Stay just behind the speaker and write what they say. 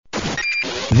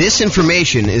This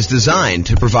information is designed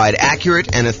to provide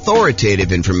accurate and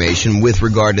authoritative information with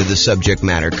regard to the subject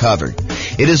matter covered.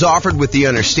 It is offered with the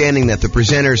understanding that the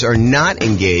presenters are not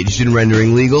engaged in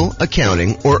rendering legal,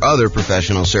 accounting, or other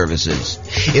professional services.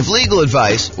 If legal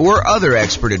advice or other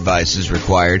expert advice is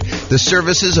required, the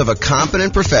services of a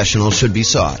competent professional should be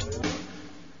sought.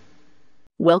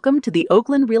 Welcome to the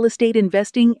Oakland Real Estate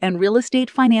Investing and Real Estate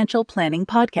Financial Planning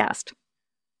Podcast.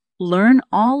 Learn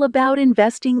all about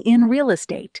investing in real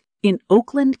estate in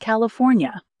Oakland,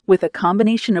 California, with a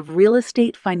combination of real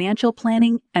estate financial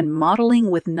planning and modeling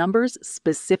with numbers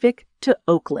specific to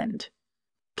Oakland.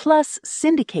 Plus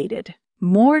syndicated,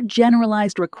 more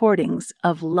generalized recordings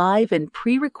of live and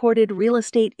pre-recorded real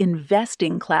estate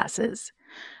investing classes.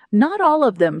 Not all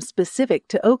of them specific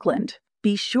to Oakland.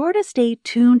 Be sure to stay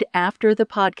tuned after the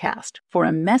podcast for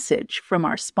a message from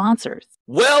our sponsors.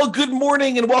 Well, good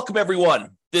morning and welcome,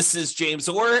 everyone. This is James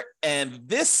Orr, and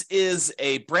this is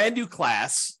a brand new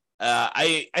class.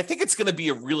 I think it's going to be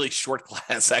a really short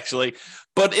class, actually,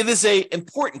 but it is an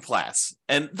important class,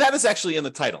 and that is actually in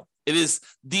the title. It is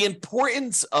the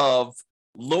importance of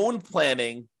loan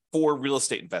planning for real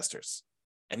estate investors.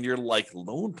 And you're like,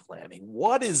 loan planning?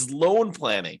 What is loan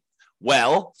planning?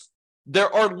 Well,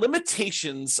 there are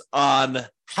limitations on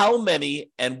how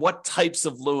many and what types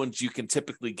of loans you can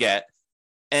typically get,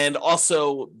 and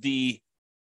also the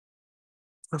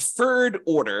preferred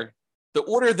order, the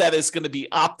order that is going to be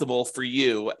optimal for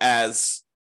you as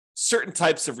certain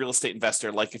types of real estate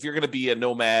investor. Like if you're going to be a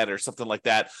nomad or something like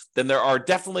that, then there are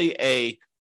definitely a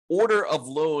order of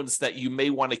loans that you may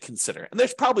want to consider. And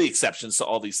there's probably exceptions to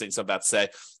all these things I'm about to say,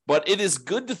 but it is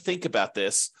good to think about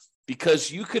this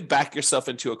because you could back yourself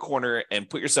into a corner and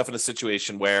put yourself in a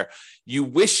situation where you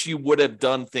wish you would have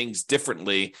done things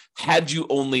differently had you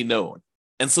only known.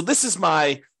 And so this is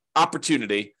my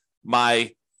opportunity,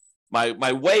 my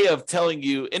way of telling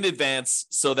you in advance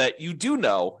so that you do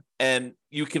know and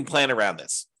you can plan around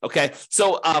this. Okay.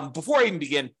 So before I even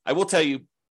begin, I will tell you,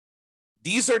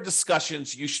 these are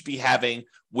discussions you should be having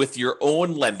with your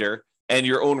own lender and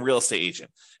your own real estate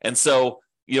agent. And so,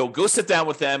 go sit down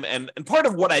with them. And part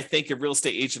of what I think a real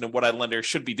estate agent and what a lender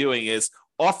should be doing is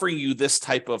offering you this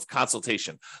type of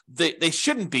consultation. They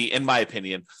shouldn't be, in my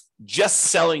opinion, just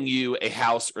selling you a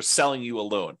house or selling you a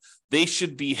loan. They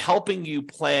should be helping you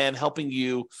plan, helping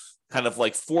you kind of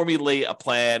like formulate a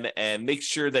plan and make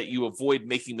sure that you avoid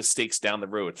making mistakes down the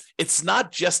road. It's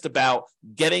not just about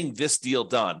getting this deal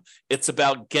done. It's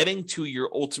about getting to your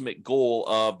ultimate goal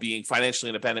of being financially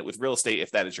independent with real estate,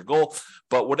 if that is your goal.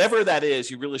 But whatever that is,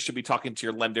 you really should be talking to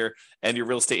your lender and your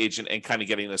real estate agent and kind of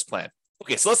getting this plan.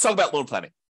 Okay, so let's talk about loan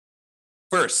planning.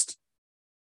 First,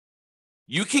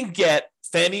 you can get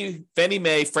Fannie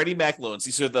Mae, Freddie Mac loans.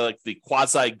 These are the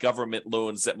quasi-government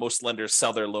loans that most lenders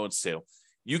sell their loans to.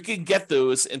 You can get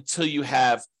those until you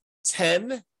have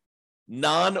 10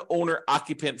 non-owner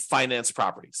occupant finance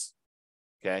properties.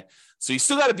 Okay, so you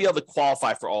still got to be able to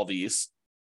qualify for all these,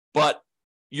 but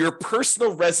your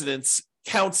personal residence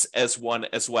counts as one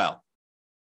as well.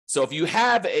 So if you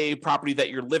have a property that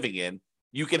you're living in,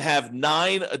 you can have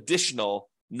 9 additional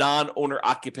non-owner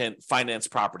occupant finance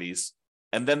properties.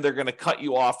 And then they're going to cut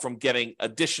you off from getting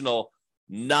additional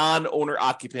non-owner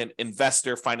occupant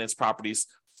investor finance properties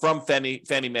from Fannie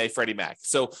Mae, Freddie Mac.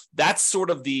 So that's sort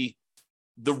of the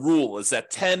rule, is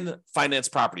that 10 finance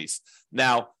properties.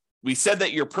 Now, we said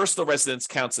that your personal residence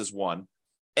counts as one.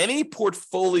 Any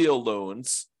portfolio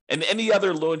loans and any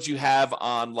other loans you have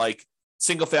on like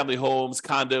single family homes,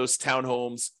 condos,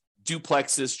 townhomes,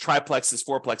 duplexes, triplexes,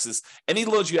 fourplexes, any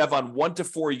loans you have on 1 to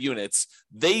 4 units,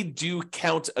 they do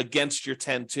count against your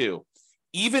 10 too,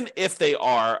 even if they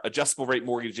are adjustable rate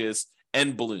mortgages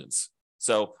and balloons.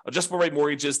 So adjustable rate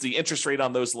mortgages, the interest rate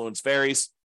on those loans varies.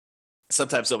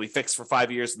 Sometimes they'll be fixed for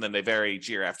 5 years and then they vary each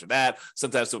year after that.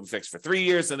 Sometimes they'll be fixed for 3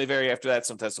 years and they vary after that.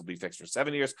 Sometimes they'll be fixed for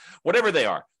 7 years, whatever they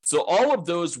are. So all of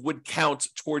those would count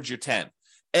towards your 10.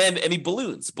 And any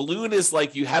balloons. Balloon is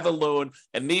like you have a loan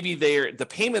and maybe the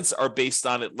payments are based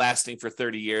on it lasting for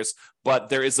 30 years, but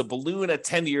there is a balloon at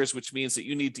 10 years, which means that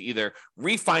you need to either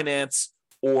refinance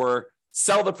or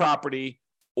sell the property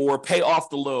or pay off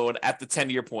the loan at the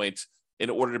 10-year point in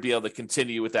order to be able to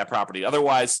continue with that property.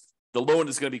 Otherwise, the loan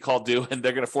is going to be called due and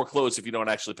they're going to foreclose if you don't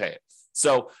actually pay it.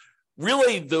 So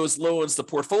really those loans, the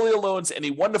portfolio loans,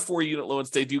 any 1 to 4 unit loans,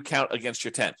 they do count against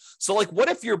your 10. So like what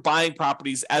if you're buying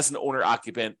properties as an owner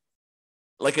occupant,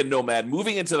 like a nomad,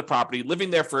 moving into the property,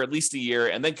 living there for at least a year,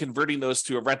 and then converting those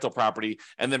to a rental property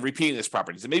and then repeating those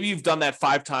properties? And maybe you've done that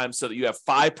 5 times so that you have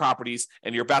 5 properties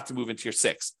and you're about to move into your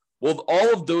 6th. Well,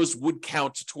 all of those would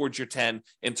count towards your 10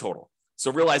 in total.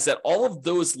 So realize that all of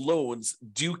those loans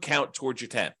do count towards your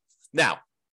 10. Now,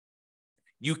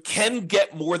 you can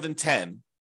get more than 10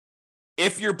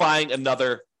 if you're buying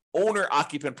another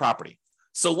owner-occupant property.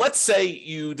 So let's say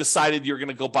you decided you're going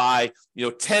to go buy,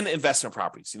 10 investment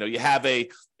properties. You have a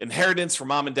inheritance from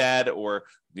mom and dad or,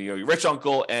 your rich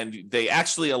uncle, and they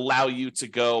actually allow you to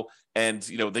go and,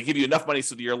 they give you enough money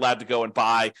so that you're allowed to go and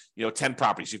buy, 10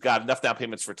 properties. You've got enough down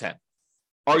payments for 10.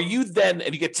 Are you then,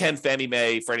 and you get 10 Fannie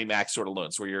Mae, Freddie Mac sort of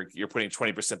loans where you're putting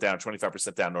 20% down,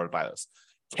 25% down in order to buy those.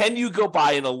 Can you go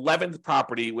buy an 11th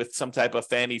property with some type of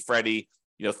Fannie, Freddie,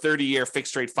 30-year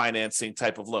fixed rate financing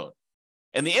type of loan?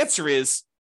 And the answer is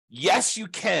yes, you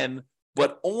can,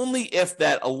 but only if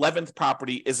that 11th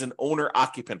property is an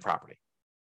owner-occupant property.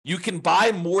 You can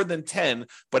buy more than 10,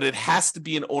 but it has to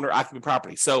be an owner-occupant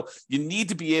property. So you need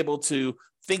to be able to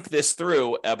think this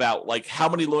through about like how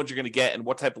many loans you're going to get and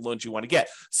what type of loans you want to get.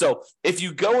 So if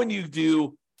you go and you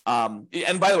do,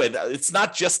 and by the way, it's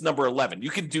not just number 11.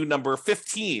 You can do number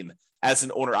 15 as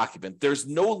an owner-occupant. There's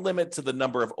no limit to the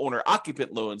number of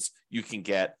owner-occupant loans you can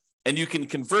get, and you can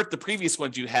convert the previous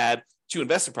ones you had to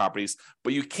investment properties,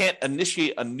 but you can't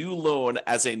initiate a new loan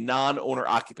as a non-owner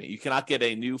occupant. You cannot get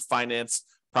a new finance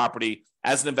property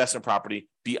as an investment property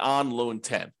beyond loan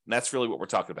 10. And that's really what we're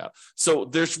talking about. So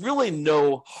there's really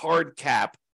no hard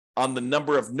cap on the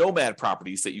number of nomad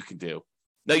properties that you can do.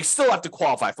 Now, you still have to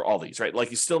qualify for all these, right?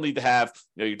 Like you still need to have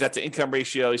your debt to income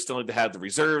ratio. You still need to have the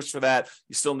reserves for that.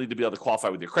 You still need to be able to qualify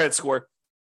with your credit score.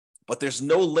 But there's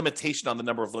no limitation on the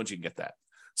number of loans you can get that.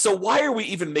 So why are we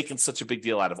even making such a big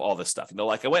deal out of all this stuff?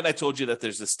 Like I went and I told you that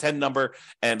there's this 10 number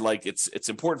and like it's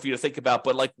important for you to think about,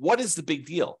 but like what is the big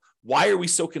deal? Why are we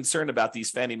so concerned about these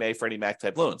Fannie Mae, Freddie Mac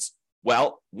type loans?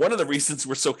 Well, one of the reasons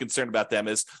we're so concerned about them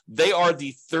is they are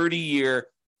the 30-year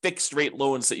fixed rate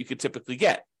loans that you could typically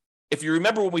get. If you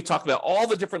remember when we talked about all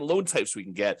the different loan types we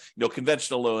can get,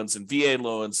 conventional loans and VA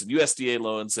loans and USDA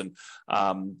loans and,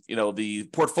 the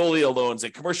portfolio loans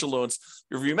and commercial loans,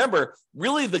 if you remember,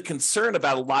 really the concern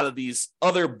about a lot of these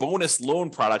other bonus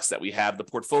loan products that we have, the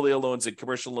portfolio loans and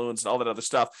commercial loans and all that other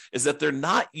stuff, is that they're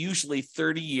not usually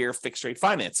 30-year fixed rate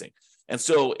financing. And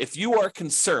so if you are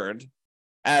concerned,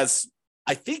 as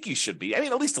I think you should be,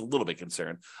 at least a little bit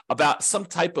concerned about some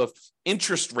type of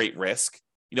interest rate risk,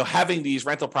 having these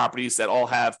rental properties that all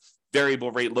have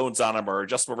variable rate loans on them or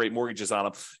adjustable rate mortgages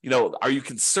on them, are you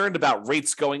concerned about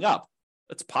rates going up?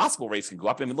 It's possible rates can go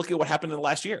up. Look at what happened in the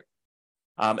last year.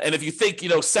 And if you think,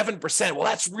 7%, well,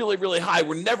 that's really, really high.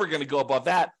 We're never going to go above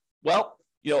that. Well,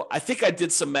 I think I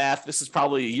did some math. This is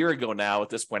probably a year ago now at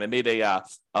this point. I made a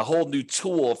whole new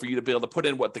tool for you to be able to put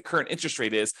in what the current interest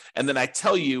rate is. And then I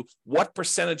tell you what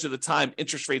percentage of the time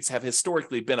interest rates have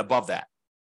historically been above that.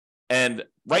 And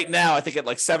right now, I think at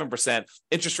like 7%,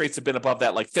 interest rates have been above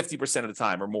that like 50% of the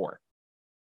time or more.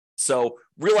 So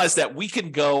realize that we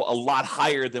can go a lot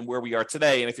higher than where we are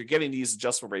today. And if you're getting these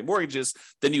adjustable rate mortgages,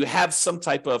 then you have some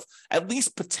type of at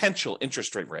least potential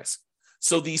interest rate risk.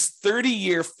 So these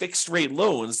 30-year fixed rate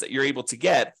loans that you're able to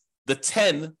get, the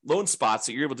 10 loan spots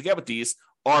that you're able to get with these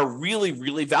are really,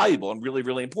 really valuable and really,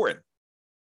 really important.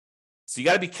 So you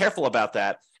got to be careful about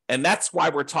that. And that's why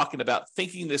we're talking about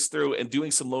thinking this through and doing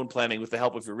some loan planning with the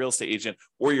help of your real estate agent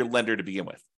or your lender to begin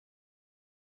with.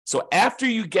 So after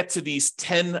you get to these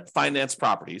 10 finance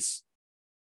properties,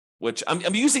 which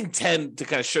I'm using 10 to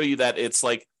kind of show you that it's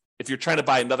like if you're trying to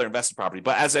buy another investment property.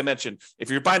 But as I mentioned, if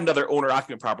you're buying another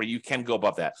owner-occupant property, you can go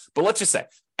above that. But let's just say,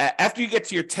 after you get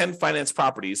to your 10 finance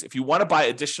properties, if you want to buy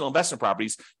additional investment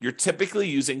properties, you're typically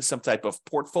using some type of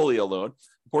portfolio loan.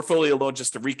 Portfolio loan,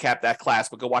 just to recap that class,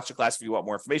 but go watch the class if you want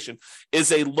more information,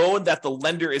 is a loan that the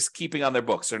lender is keeping on their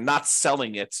books. They're not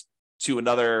selling it to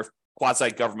another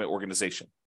quasi-government organization.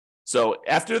 So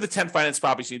after the 10 finance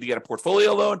properties, you need to get a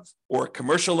portfolio loan or a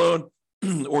commercial loan,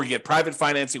 or you get private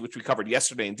financing, which we covered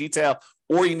yesterday in detail,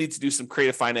 or you need to do some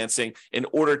creative financing in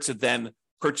order to then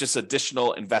purchase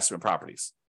additional investment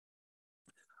properties.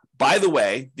 By the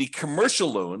way, the commercial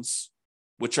loans,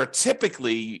 which are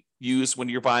typically used when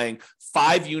you're buying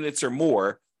 5 units or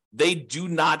more, they do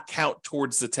not count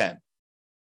towards the 10.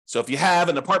 So if you have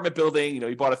an apartment building,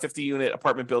 you bought a 50-unit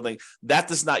apartment building, that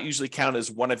does not usually count as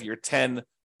one of your 10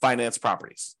 finance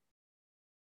properties.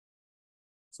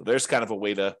 So there's kind of a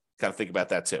way to kind of think about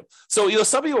that too. So,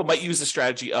 some people might use the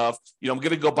strategy of, I'm going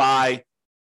to go buy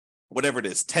whatever it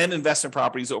is, 10 investment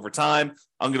properties over time.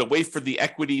 I'm going to wait for the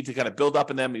equity to kind of build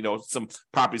up in them. Some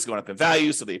properties going up in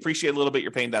value, so they appreciate a little bit.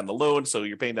 You're paying down the loan, so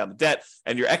you're paying down the debt,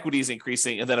 and your equity is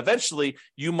increasing. And then eventually,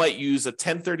 you might use a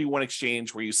 1031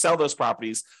 exchange where you sell those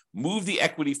properties, move the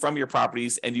equity from your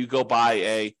properties, and you go buy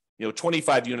a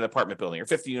 25-unit apartment building or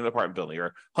 50-unit apartment building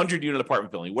or 100-unit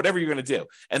apartment building, whatever you're going to do.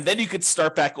 And then you could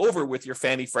start back over with your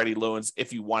Fannie Freddie loans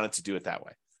if you wanted to do it that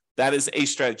way. That is a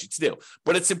strategy to do.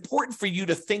 But it's important for you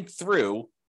to think through,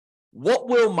 what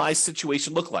will my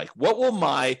situation look like? What will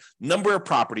my number of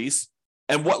properties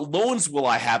and what loans will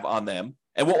I have on them?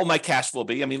 And what will my cash flow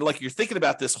be? I mean, like, you're thinking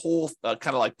about this whole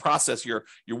kind of like process, your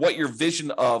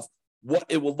vision of what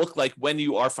it will look like when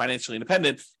you are financially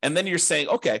independent. And then you're saying,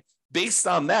 okay, based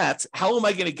on that, how am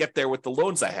I going to get there with the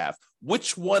loans I have?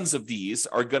 Which ones of these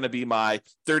are going to be my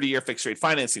 30-year fixed rate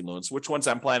financing loans? Which ones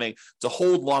I'm planning to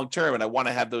hold long term? And I want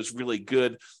to have those really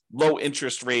good low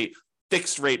interest rate,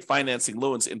 fixed rate financing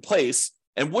loans in place.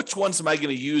 And which ones am I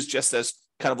going to use just as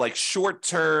kind of like short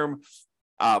term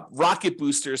rocket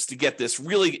boosters to get this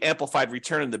really amplified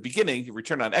return in the beginning,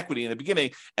 return on equity in the beginning,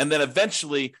 and then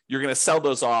eventually you're going to sell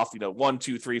those off, 1,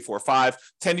 2, 3, 4, 5,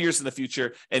 10 years in the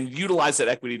future, and utilize that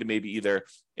equity to maybe either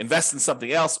invest in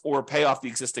something else or pay off the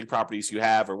existing properties you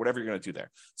have or whatever you're going to do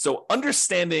there. So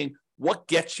understanding what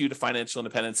gets you to financial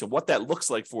independence and what that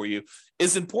looks like for you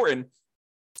is important.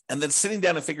 And then sitting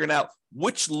down and figuring out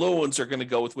which loans are going to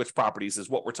go with which properties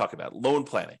is what we're talking about. Loan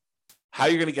planning. How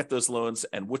you're going to get those loans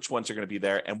and which ones are going to be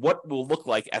there and what will look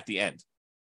like at the end.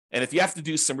 And if you have to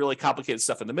do some really complicated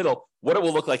stuff in the middle, what it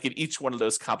will look like in each one of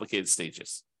those complicated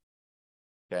stages.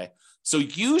 Okay. So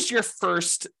use your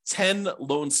first 10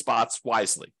 loan spots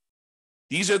wisely.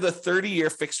 These are the 30-year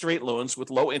fixed rate loans with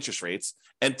low interest rates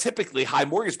and typically high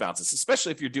mortgage balances,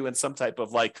 especially if you're doing some type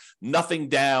of like nothing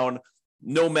down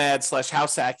nomad /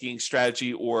 house hacking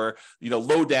strategy, or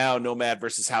low down nomad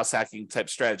versus house hacking type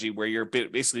strategy where you're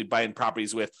basically buying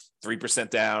properties with 3%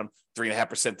 down,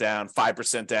 3.5% down,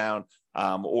 5% down,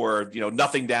 or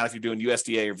nothing down if you're doing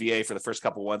USDA or VA for the first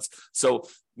couple ones. So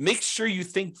make sure you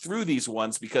think through these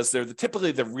ones because they're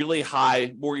typically the really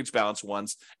high mortgage balance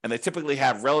ones, and they typically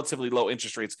have relatively low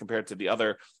interest rates compared to the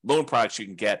other loan products you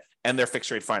can get, and they're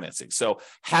fixed rate financing. So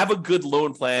have a good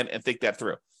loan plan and think that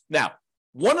through. Now,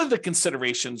 one of the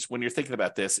considerations when you're thinking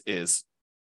about this is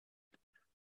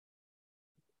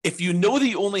if you know that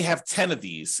you only have 10 of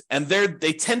these and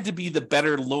they tend to be the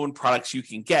better loan products you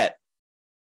can get,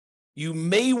 you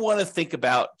may want to think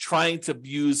about trying to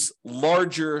use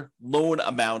larger loan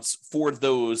amounts for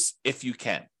those if you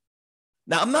can.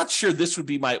 Now, I'm not sure this would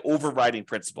be my overriding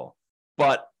principle,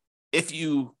 but if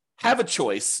you have a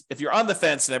choice, if you're on the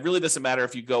fence, and it really doesn't matter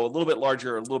if you go a little bit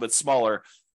larger or a little bit smaller,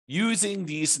 using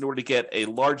these in order to get a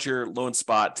larger loan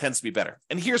spot tends to be better.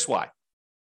 And here's why.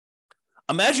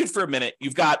 Imagine for a minute,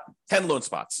 you've got 10 loan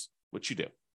spots, which you do.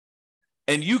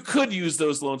 And you could use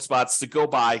those loan spots to go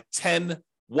buy 10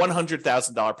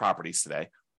 $100,000 properties today.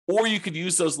 Or you could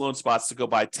use those loan spots to go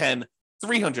buy 10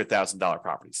 $300,000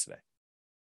 properties today.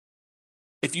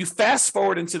 If you fast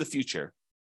forward into the future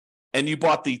and you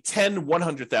bought the 10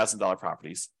 $100,000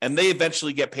 properties and they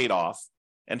eventually get paid off,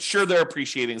 and sure, they're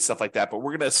appreciating and stuff like that, but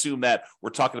we're going to assume that we're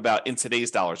talking about in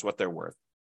today's dollars, what they're worth.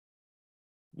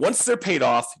 Once they're paid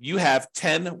off, you have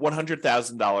 10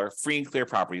 $100,000 free and clear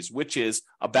properties, which is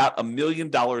about $1 million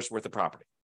worth of property.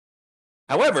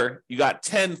 However, you got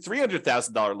 10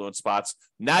 $300,000 loan spots.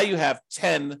 Now you have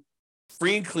 10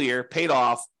 free and clear, paid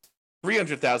off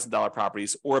 $300,000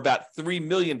 properties, or about $3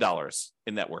 million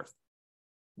in net worth.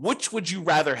 Which would you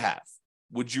rather have?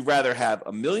 Would you rather have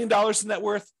 $1 million in net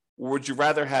worth? Or would you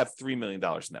rather have $3 million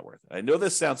in net worth? I know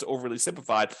this sounds overly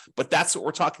simplified, but that's what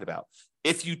we're talking about.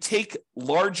 If you take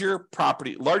larger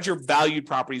valued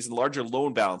properties and larger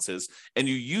loan balances, and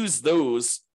you use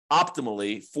those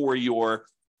optimally for your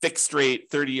fixed rate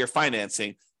 30-year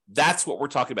financing, that's what we're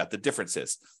talking about. The difference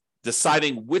is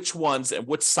deciding which ones and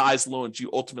which size loans you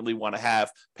ultimately want to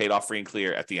have paid off free and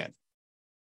clear at the end.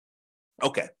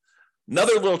 Okay,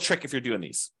 another little trick if you're doing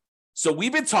these. So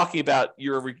we've been talking about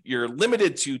you're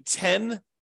limited to 10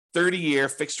 30-year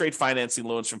fixed rate financing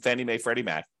loans from Fannie Mae, Freddie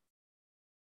Mac.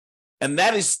 And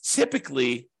that is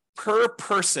typically per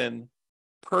person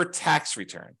per tax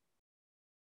return.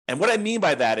 And what I mean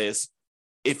by that is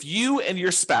if you and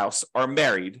your spouse are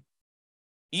married,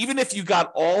 even if you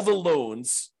got all the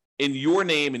loans in your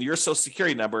name and your social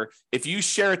security number, if you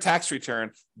share a tax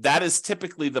return, that is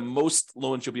typically the most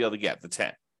loans you'll be able to get, the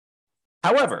 10.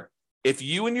 However, if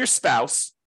you and your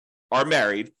spouse are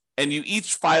married and you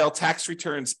each file tax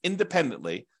returns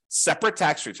independently, separate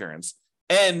tax returns,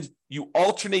 and you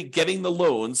alternate getting the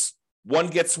loans, one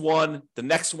gets one, the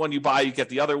next one you buy, you get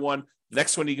the other one, the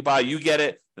next one you buy, you get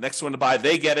it, the next one to buy,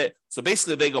 they get it. So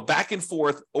basically they go back and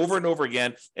forth over and over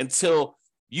again until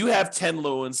you have 10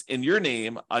 loans in your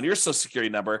name, on your social security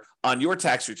number, on your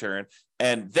tax return,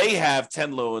 and they have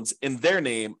 10 loans in their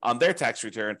name on their tax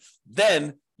return.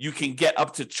 Then you can get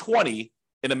up to 20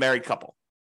 in a married couple.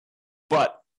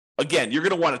 But again, you're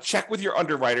going to want to check with your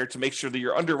underwriter to make sure that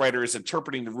your underwriter is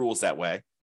interpreting the rules that way.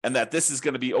 and that this is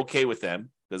going to be okay with them.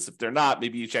 Because if they're not,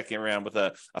 maybe you're checking around with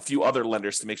a few other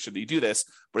lenders to make sure that you do this.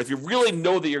 But if you really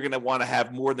know that you're going to want to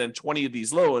have more than 20 of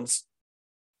these loans,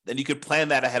 then you could plan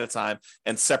that ahead of time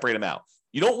and separate them out.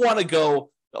 You don't want to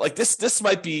go like this. This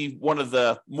might be one of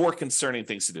the more concerning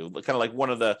things to do, kind of like one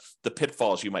of the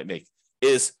pitfalls you might make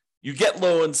is you get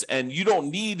loans and you don't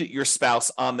need your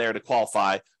spouse on there to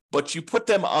qualify, but you put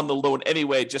them on the loan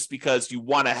anyway, just because you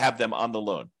want to have them on the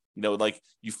loan. Like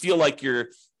you feel like you're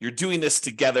doing this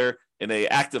together in an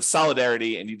act of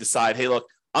solidarity, and you decide, hey, look,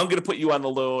 I'm going to put you on the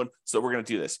loan, so we're going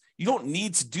to do this. You don't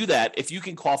need to do that if you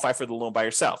can qualify for the loan by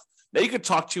yourself. Now, you could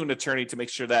talk to an attorney to make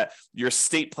sure that your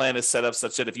estate plan is set up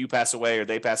such that if you pass away or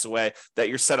they pass away, that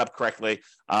you're set up correctly.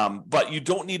 But you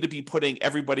don't need to be putting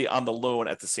everybody on the loan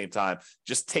at the same time.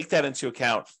 Just take that into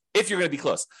account if you're going to be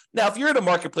close. Now, if you're in a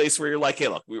marketplace where you're like, hey,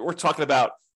 look, we're talking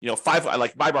about,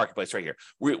 like my marketplace right here.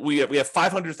 We have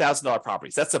 $500,000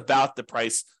 properties. That's about the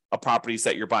price of properties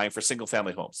that you're buying for single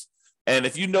family homes. And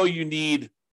if you know you need,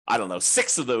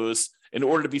 6 of those in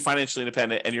order to be financially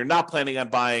independent, and you're not planning on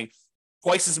buying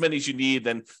twice as many as you need,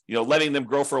 then letting them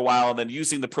grow for a while and then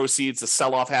using the proceeds to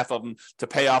sell off half of them to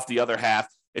pay off the other half.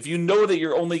 If you know that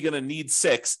you're only going to need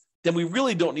 6, then we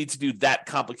really don't need to do that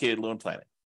complicated loan planning.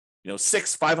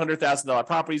 6 $500,000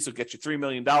 properties will get you $3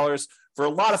 million. For a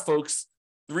lot of folks,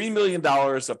 $3 million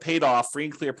of paid off free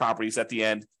and clear properties at the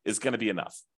end is going to be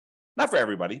enough. Not for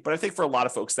everybody, but I think for a lot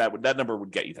of folks that number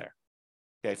would get you there.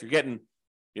 Okay, if you're getting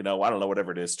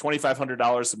whatever it is,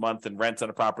 $2,500 a month in rent on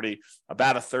a property,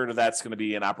 about a third of that's going to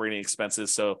be in operating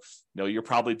expenses. So, you're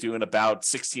probably doing about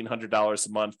 $1,600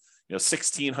 a month.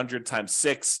 1,600 times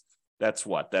 6, that's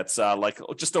what? That's like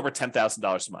just over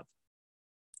 $10,000 a month,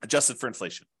 adjusted for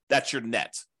inflation. That's your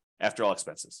net after all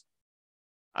expenses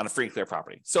on a free and clear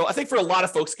property. So I think for a lot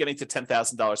of folks, getting to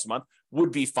 $10,000 a month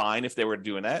would be fine if they were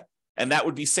doing that. And that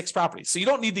would be 6 properties. So you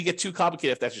don't need to get too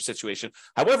complicated if that's your situation.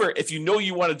 However, if you know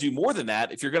you want to do more than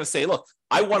that, if you're going to say, look,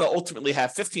 I want to ultimately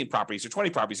have 15 properties or 20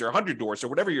 properties or 100 doors or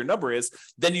whatever your number is,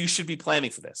 then you should be planning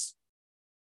for this.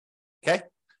 Okay?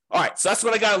 All right. So that's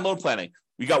what I got on loan planning.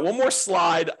 We got one more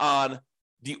slide on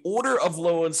the order of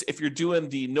loans if you're doing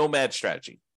the nomad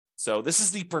strategy. So this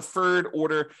is the preferred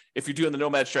order if you're doing the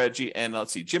nomad strategy. And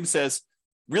let's see, Jim says,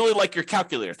 really like your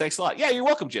calculator. Thanks a lot. Yeah, you're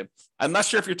welcome, Jim. I'm not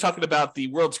sure if you're talking about the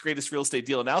world's greatest real estate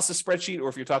deal analysis spreadsheet or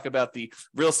if you're talking about the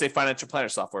real estate financial planner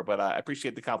software, but I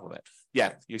appreciate the compliment.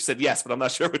 Yeah, you said yes, but I'm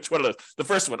not sure which one of those. The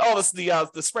first one. Oh, this is the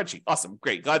spreadsheet. Awesome.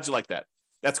 Great. Glad you like that.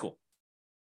 That's cool.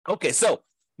 Okay, so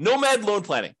nomad loan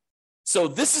planning. So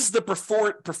this is the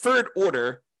preferred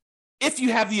order if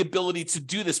you have the ability to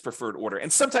do this preferred order.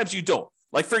 And sometimes you don't.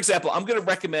 Like, for example, I'm going to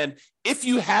recommend if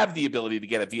you have the ability to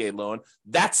get a VA loan,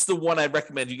 that's the one I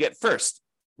recommend you get first.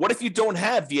 What if you don't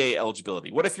have VA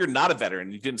eligibility? What if you're not a veteran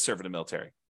and you didn't serve in the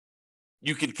military?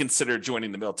 You could consider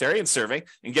joining the military and serving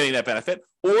and getting that benefit.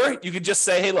 Or you could just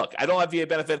say, hey, look, I don't have VA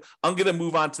benefit. I'm going to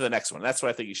move on to the next one. That's what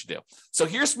I think you should do. So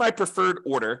here's my preferred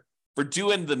order for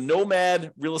doing the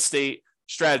nomad real estate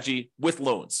strategy with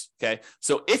loans. Okay.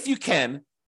 So if you can,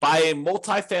 buy a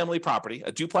multifamily property,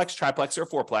 a duplex, triplex, or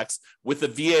fourplex with a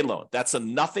VA loan. That's a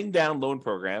nothing down loan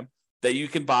program that you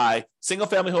can buy single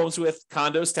family homes with,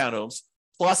 condos, townhomes.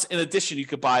 Plus, in addition, you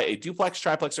could buy a duplex,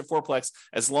 triplex, or fourplex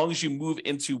as long as you move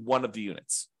into one of the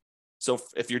units. So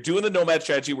if you're doing the nomad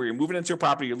strategy where you're moving into a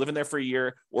property, you're living there for a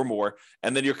year or more,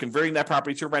 and then you're converting that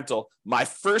property to a rental, my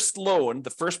first loan,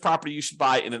 the first property you should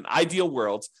buy in an ideal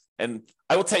world, and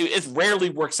I will tell you, it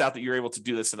rarely works out that you're able to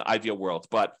do this in an ideal world,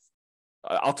 but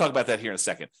I'll talk about that here in a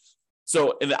second.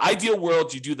 So in the ideal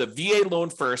world, you do the VA loan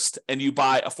first and you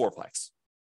buy a fourplex.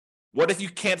 What if you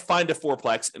can't find a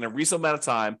fourplex in a reasonable amount of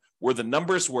time where the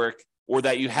numbers work or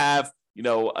that you have,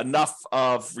 enough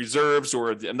of reserves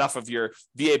or enough of your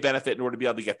VA benefit in order to be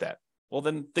able to get that? Well,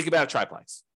 then think about a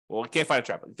triplex. Well, you can't find a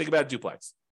triplex. Think about a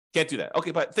duplex. Can't do that.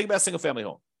 Okay, but think about a single family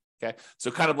home. Okay,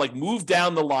 so kind of like move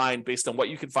down the line based on what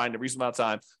you can find in a reasonable amount of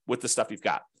time with the stuff you've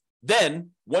got. Then,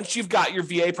 once you've got your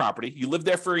VA property, you live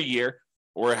there for a year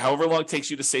or however long it takes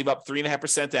you to save up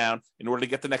 3.5% down in order to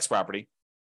get the next property.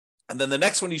 And then the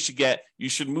next one you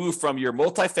should move from your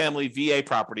multifamily VA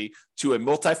property to a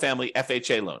multifamily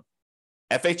FHA loan.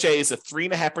 FHA is a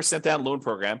 3.5% down loan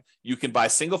program. You can buy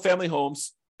single family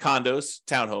homes, condos,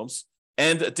 townhomes,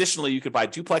 and additionally, you could buy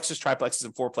duplexes, triplexes,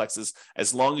 and fourplexes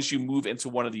as long as you move into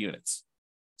one of the units.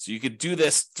 So you could do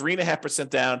this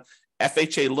 3.5% down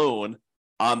FHA loan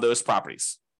on those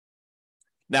properties.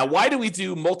 Now, why do we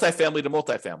do multifamily to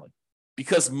multifamily?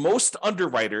 Because most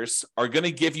underwriters are going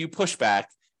to give you pushback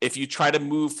if you try to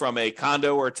move from a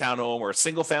condo or a townhome or a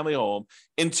single family home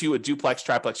into a duplex,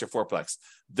 triplex, or fourplex.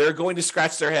 They're going to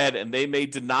scratch their head and they may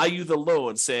deny you the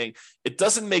loan saying, it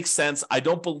doesn't make sense. I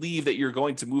don't believe that you're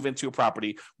going to move into a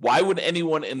property. Why would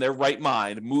anyone in their right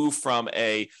mind move from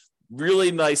a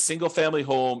really nice single family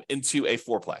home into a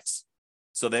fourplex?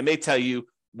 So they may tell you,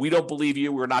 we don't believe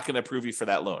you. We're not going to approve you for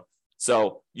that loan.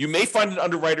 So you may find an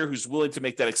underwriter who's willing to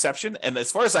make that exception. And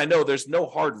as far as I know, there's no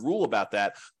hard rule about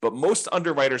that. But most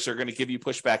underwriters are going to give you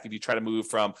pushback if you try to move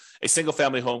from a single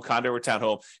family home, condo, or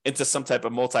townhome into some type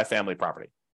of multifamily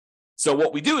property. So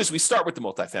what we do is we start with the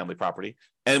multifamily property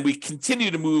and we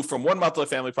continue to move from one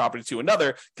multifamily property to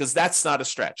another because that's not a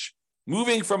stretch.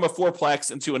 Moving from a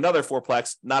fourplex into another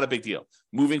fourplex, not a big deal.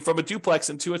 Moving from a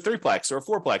duplex into a threeplex or a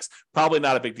fourplex, probably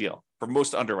not a big deal for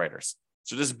most underwriters.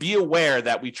 So just be aware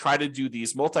that we try to do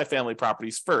these multifamily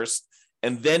properties first,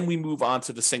 and then we move on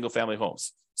to the single family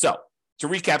homes. So to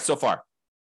recap so far,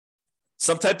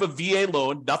 some type of VA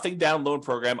loan, nothing down loan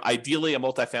program, ideally a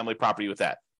multifamily property with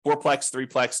that. Fourplex,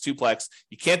 threeplex, twoplex.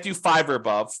 You can't do 5 or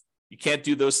above. You can't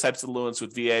do those types of loans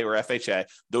with VA or FHA.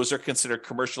 Those are considered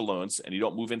commercial loans, and you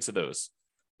don't move into those.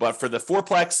 But for the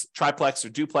fourplex, triplex, or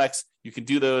duplex, you can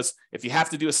do those. If you have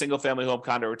to do a single family home,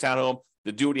 condo, or townhome,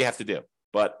 then do what you have to do.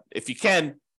 But if you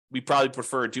can, we probably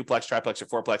prefer a duplex, triplex, or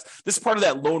fourplex. This is part of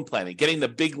that loan planning, getting the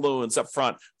big loans up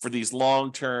front for these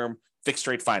long-term fixed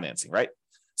rate financing, right?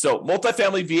 So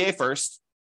multifamily VA first,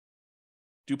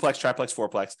 duplex, triplex,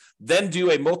 fourplex, then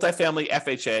do a multifamily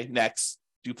FHA next,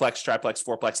 duplex, triplex,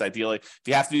 fourplex ideally. If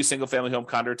you have to do single family home,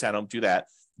 condo, or townhome, do that.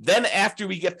 Then after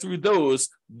we get through those,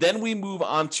 then we move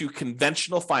on to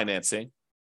conventional financing,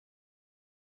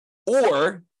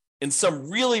 or in some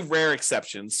really rare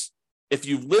exceptions, if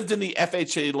you've lived in the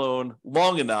FHA loan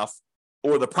long enough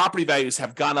or the property values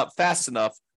have gone up fast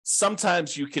enough,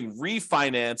 sometimes you can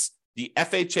refinance the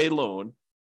FHA loan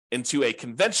into a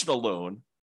conventional loan,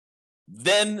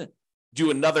 then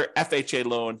do another FHA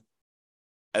loan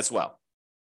as well.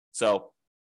 So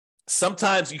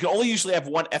sometimes you can only usually have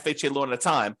one FHA loan at a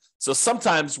time. So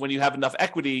sometimes when you have enough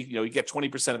equity, you get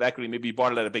 20% of equity, maybe you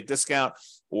bought it at a big discount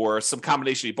or some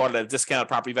combination, you bought it at a discount,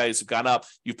 property values have gone up,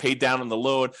 you paid down on the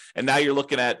loan, and now you're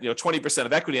looking at 20%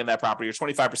 of equity in that property or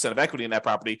 25% of equity in that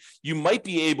property. You might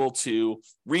be able to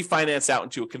refinance out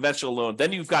into a conventional loan.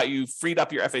 Then you freed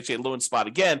up your FHA loan spot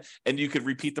again, and you could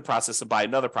repeat the process and buy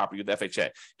another property with FHA.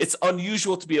 It's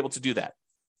unusual to be able to do that.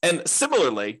 And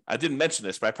similarly, I didn't mention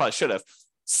this, but I probably should have.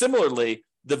 Similarly,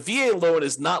 the VA loan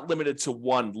is not limited to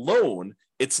one loan.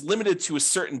 It's limited to a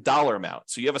certain dollar amount.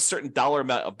 So you have a certain dollar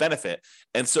amount of benefit.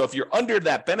 And so if you're under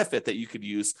that benefit that you could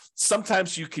use,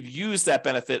 sometimes you could use that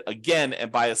benefit again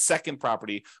and buy a second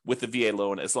property with the VA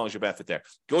loan as long as your benefit there.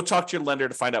 Go talk to your lender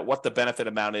to find out what the benefit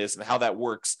amount is and how that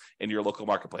works in your local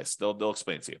marketplace. They'll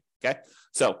explain it to you. Okay.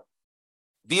 So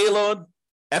VA loan,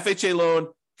 FHA loan,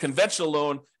 conventional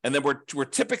loan, and then we're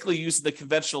typically using the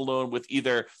conventional loan with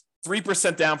either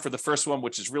 3% down for the first one,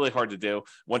 which is really hard to do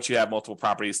once you have multiple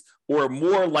properties, or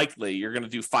more likely you're going to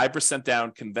do 5% down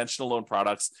conventional loan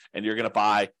products, and you're going to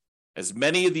buy as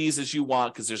many of these as you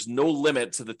want because there's no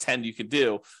limit to the 10 you can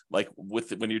do. Like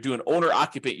when you're doing owner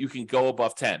occupant, you can go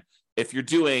above 10. If you're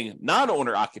doing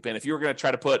non-owner occupant, if you were going to try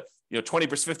to put 20%,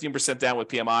 15% down with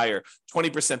PMI or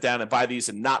 20% down and buy these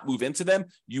and not move into them,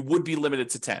 you would be limited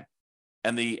to 10.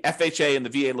 And the FHA and the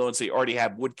VA loans that you already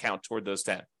have would count toward those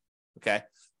 10. Okay.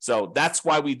 So that's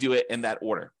why we do it in that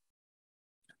order.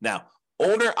 Now,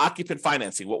 owner occupant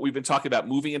financing, what we've been talking about,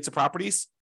 moving into properties,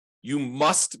 you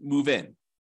must move in.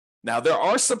 Now, there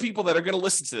are some people that are going to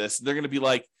listen to this. And they're going to be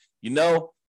like,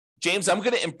 James, I'm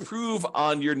going to improve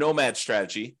on your nomad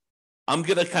strategy. I'm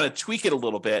going to kind of tweak it a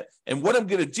little bit. And what I'm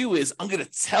going to do is I'm going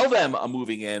to tell them I'm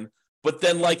moving in. But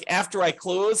then after I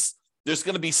close, there's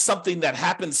going to be something that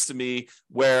happens to me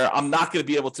where I'm not going to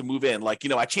be able to move in.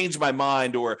 I changed my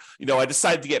mind, or, I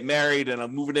decided to get married and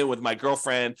I'm moving in with my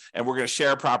girlfriend and we're going to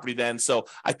share a property then. So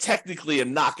I technically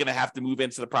am not going to have to move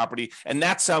into the property. And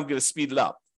that's how I'm going to speed it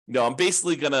up. I'm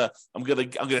basically I'm going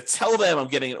to tell them I'm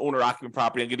getting an owner occupant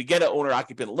property. I'm going to get an owner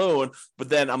occupant loan, but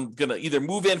then I'm going to either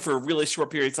move in for a really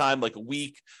short period of time, like a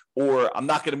week, or I'm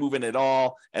not going to move in at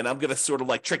all. And I'm going to sort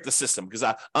of trick the system because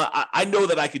I know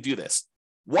that I could do this.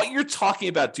 What you're talking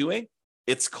about doing,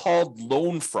 it's called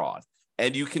loan fraud,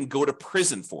 and you can go to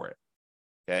prison for it.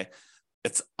 Okay.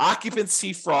 It's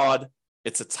occupancy fraud.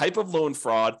 It's a type of loan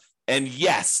fraud. And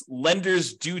yes,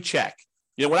 lenders do check.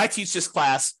 When I teach this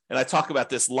class and I talk about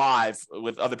this live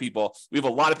with other people, we have a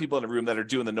lot of people in the room that are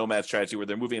doing the nomad strategy where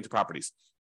they're moving into properties.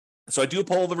 So I do a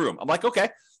poll of the room. I'm like, okay,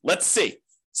 let's see.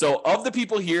 So of the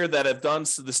people here that have done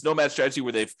this nomad strategy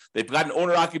where they've got an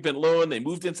owner-occupant loan, they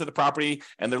moved into the property,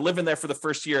 and they're living there for the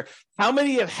first year, how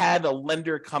many have had a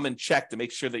lender come and check to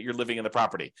make sure that you're living in the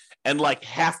property? And like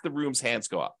half the room's hands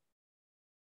go up.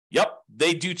 Yep,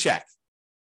 they do check.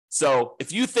 So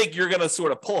if you think you're going to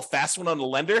sort of pull a fast one on the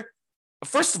lender,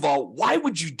 first of all, why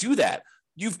would you do that?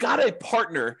 You've got a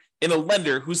partner in a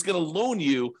lender who's going to loan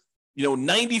you,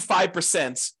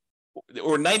 95%,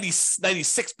 or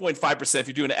 96.5% if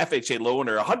you're doing an FHA loan,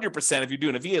 or 100% if you're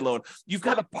doing a VA loan. You've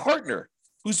got a partner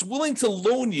who's willing to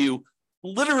loan you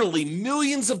literally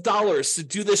millions of dollars to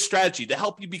do this strategy to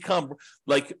help you become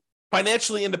like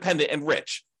financially independent and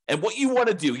rich. And what you want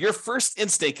to do, your first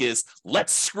instinct is,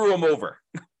 let's screw them over.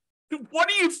 What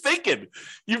are you thinking?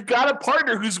 You've got a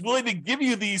partner who's willing to give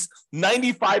you these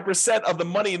 95% of the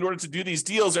money in order to do these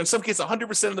deals, or in some cases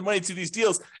 100% of the money to do these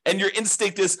deals, and your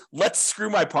instinct is, let's screw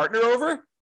my partner over?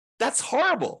 That's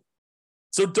horrible.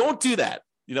 So don't do that.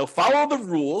 Follow the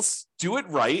rules, do it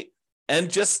right, and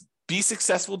just be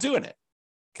successful doing it.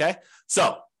 Okay?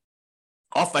 So,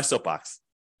 off my soapbox.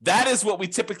 That is what we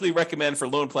typically recommend for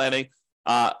loan planning.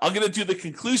 I'm going to do the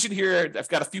conclusion here. I've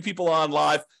got a few people on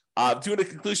live. Doing a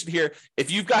conclusion here.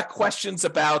 If you've got questions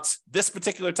about this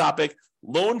particular topic,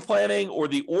 loan planning, or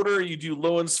the order you do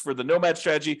loans for the nomad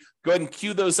strategy, go ahead and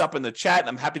queue those up in the chat, and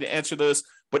I'm happy to answer those.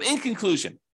 But in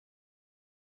conclusion,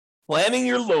 planning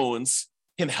your loans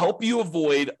can help you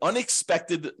avoid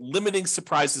unexpected limiting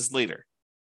surprises later.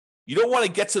 You don't want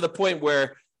to get to the point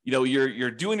where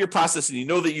you're doing your process and you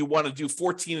know that you want to do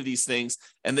 14 of these things,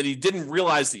 and then you didn't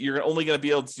realize that you're only going to be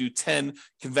able to do 10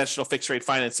 conventional fixed rate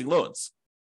financing loans.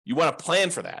 You want to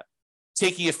plan for that,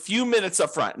 taking a few minutes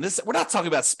up front. And we're not talking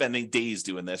about spending days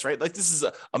doing this, right? Like, this is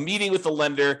a meeting with the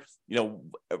lender,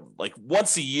 like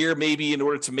once a year, maybe, in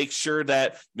order to make sure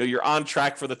that, you're on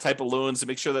track for the type of loans, and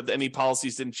make sure that any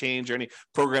policies didn't change or any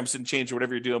programs didn't change or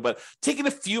whatever you're doing. But taking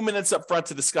a few minutes up front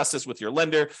to discuss this with your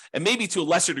lender, and maybe to a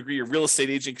lesser degree, your real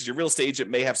estate agent, because your real estate agent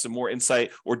may have some more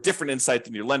insight or different insight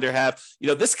than your lender have.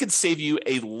 This could save you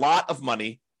a lot of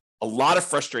money, a lot of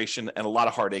frustration, and a lot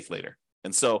of heartache later.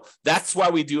 And so that's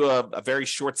why we do a very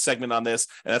short segment on this.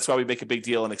 And that's why we make a big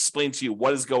deal and explain to you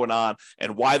what is going on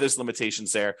and why there's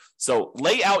limitations there. So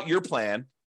lay out your plan,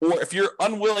 or if you're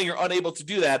unwilling or unable to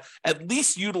do that, at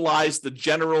least utilize the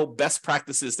general best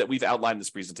practices that we've outlined in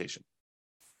this presentation.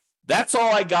 That's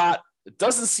all I got. It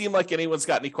doesn't seem like anyone's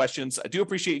got any questions. I do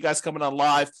appreciate you guys coming on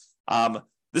live.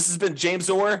 This has been James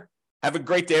Orr. Have a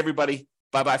great day, everybody.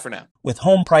 Bye-bye for now. With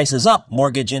home prices up,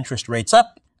 mortgage interest rates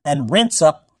up, and rents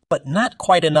up, but not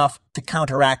quite enough to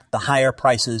counteract the higher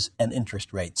prices and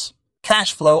interest rates.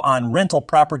 Cash flow on rental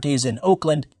properties in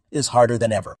Oakland is harder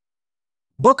than ever.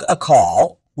 Book a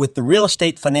call with the Real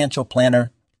Estate Financial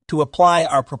Planner to apply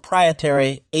our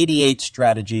proprietary 88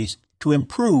 strategies to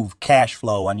improve cash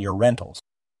flow on your rentals.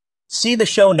 See the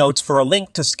show notes for a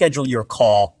link to schedule your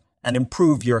call and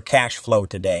improve your cash flow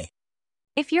today.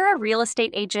 If you're a real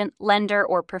estate agent, lender,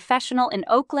 or professional in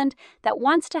Oakland that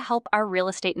wants to help our real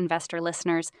estate investor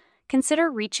listeners, consider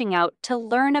reaching out to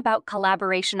learn about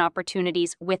collaboration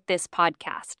opportunities with this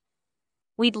podcast.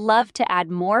 We'd love to add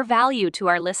more value to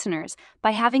our listeners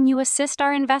by having you assist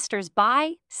our investors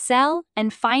buy, sell,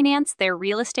 and finance their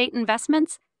real estate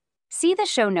investments. See the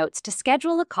show notes to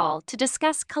schedule a call to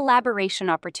discuss collaboration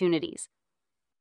opportunities.